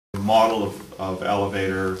model of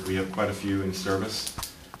elevator. We have quite a few in service.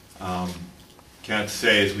 Can't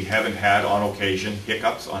say is we haven't had on occasion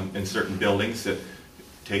hiccups in certain buildings that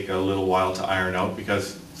take a little while to iron out,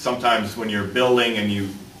 because sometimes when you're building and you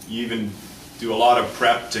even do a lot of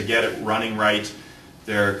prep to get it running right,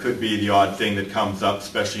 there could be the odd thing that comes up,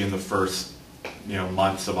 especially in the first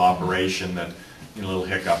months of operation, that little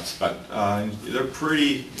hiccups. But they're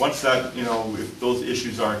pretty, once that if those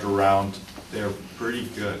issues aren't around, they're pretty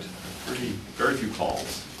good. Very few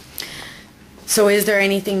calls. So is there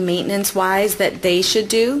anything maintenance-wise that they should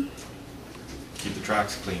do? Keep the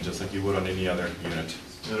tracks clean, just like you would on any other unit.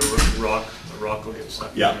 And a rock will get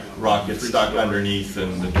stuck. Yeah, rock gets stuck underneath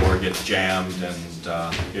and the door gets jammed, and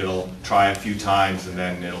it'll try a few times and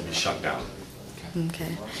then it'll be shut down.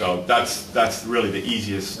 Okay. So that's really the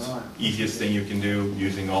easiest thing you can do,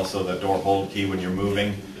 using also the door hold key when you're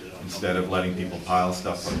moving, instead of letting people pile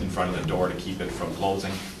stuff in front of the door to keep it from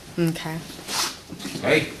closing. Okay.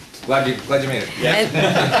 Hey, glad you made it.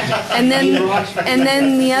 Yeah. And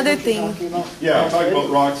then the other thing. Yeah, I'm talking about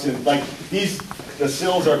rocks, and like the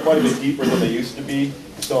sills are quite a bit deeper than they used to be,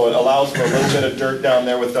 so it allows for a little bit of dirt down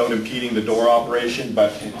there without impeding the door operation.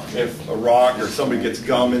 But if a rock or somebody gets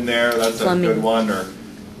gum in there, that's a good one. Or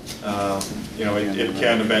it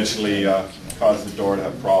can eventually cause the door to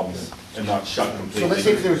have problems and not shut completely. So let's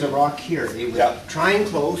say if there was a rock here, it would try and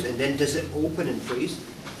close, and then does it open and freeze?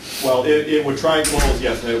 Well, it would try and close,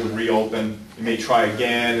 yes, and it would reopen. It may try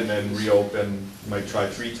again and then reopen. It might try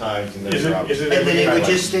 3 times and then drop. And then it would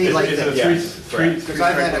just stay like that? Because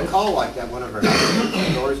I've had a call like that, one of our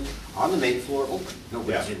doors on the main floor open.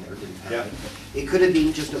 Nobody's in there, didn't have it. It could have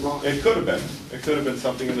been just a rock. It could have been. It could have been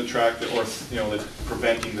something in the track that, or that's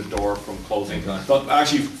preventing the door from closing. But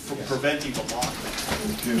actually, preventing the lock.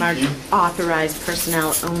 Mark, authorized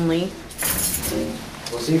personnel only.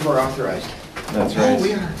 We'll see if we're authorized. That's right. Oh,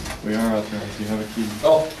 we are. We are authorized. You have a key.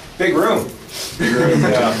 Oh, big room. Big room.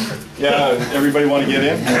 Yeah. Everybody want to get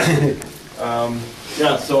in?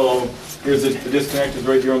 Yeah. So here's the disconnect is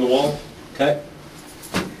right here on the wall. Okay.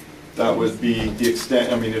 That would be the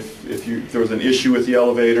extent. I mean, if there was an issue with the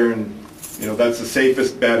elevator, and that's the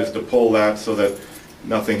safest bet, is to pull that so that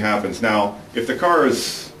nothing happens. Now, if the car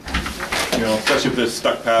is, especially if there's a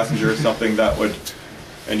stuck passenger or something, that would,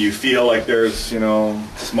 and you feel like there's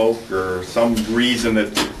smoke or some reason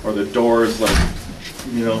or the door's like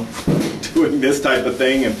doing this type of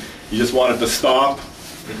thing, and you just want it to stop.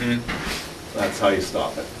 That's how you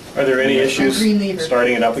stop it. Are there any issues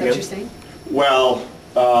starting it up again? Is that what you're saying? Well,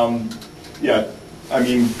 yeah, I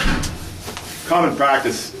mean, common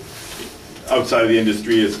practice outside of the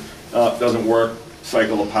industry is doesn't work,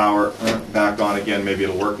 cycle the power, back on again, maybe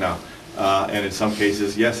it'll work now. And in some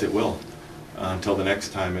cases, yes, it will, until the next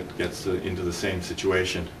time it gets into the same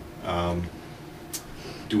situation.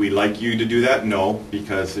 Do we like you to do that? No,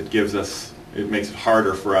 because it makes it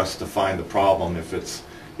harder for us to find the problem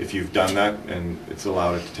if you've done that and it's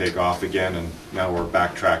allowed it to take off again, and now we're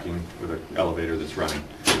backtracking with an elevator that's running.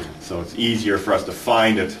 So it's easier for us to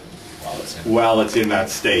find it while it's in that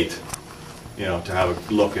state, to have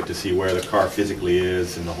a look to see where the car physically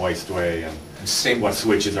is in the hoistway, and what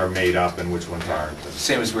switches are made up and which ones aren't.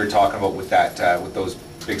 Same as we were talking about with that, with those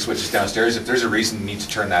big switches downstairs. If there's a reason you need to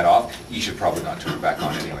turn that off, you should probably not turn it back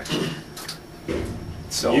on anyway.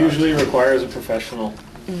 So usually requires a professional.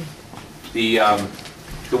 The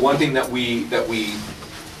one thing that we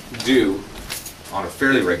do on a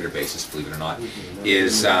fairly regular basis, believe it or not,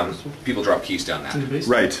 is people drop keys down that.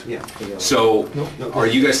 Right. Yeah. So are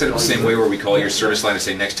you guys set up the same way, where we call your service line and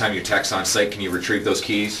say, next time your tech's on site, can you retrieve those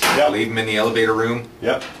keys? Yep. Leave them in the elevator room?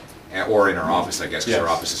 Yep. Or in our office, I guess, because our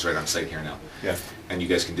office is right on site here now. Yeah. And you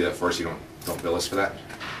guys can do that for us. You don't bill us for that?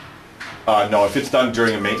 No, if it's done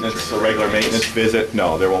during a regular maintenance visit,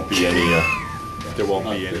 no, there won't be any. There won't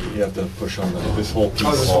be any. You have to push on this whole piece.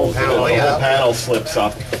 this whole panel, the whole panel slips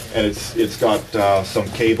up, and it's got some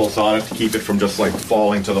cables on it to keep it from just like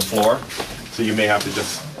falling to the floor. So you may have to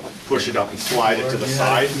just push it up and slide it to the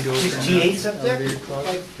side. G8s up there?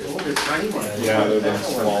 They're tiny ones. Yeah, they're the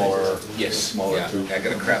smaller. Yes. Smaller Yeah. too. I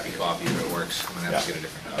got a crappy copy, but it works. I'm gonna have to get a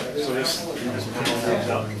different copy. So this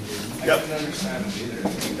Yep.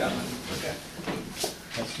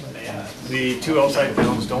 the 2 outside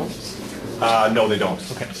panels don't? No, they don't.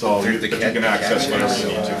 Okay. So you can access whatever you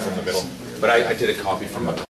need to from the middle. But I did a copy from a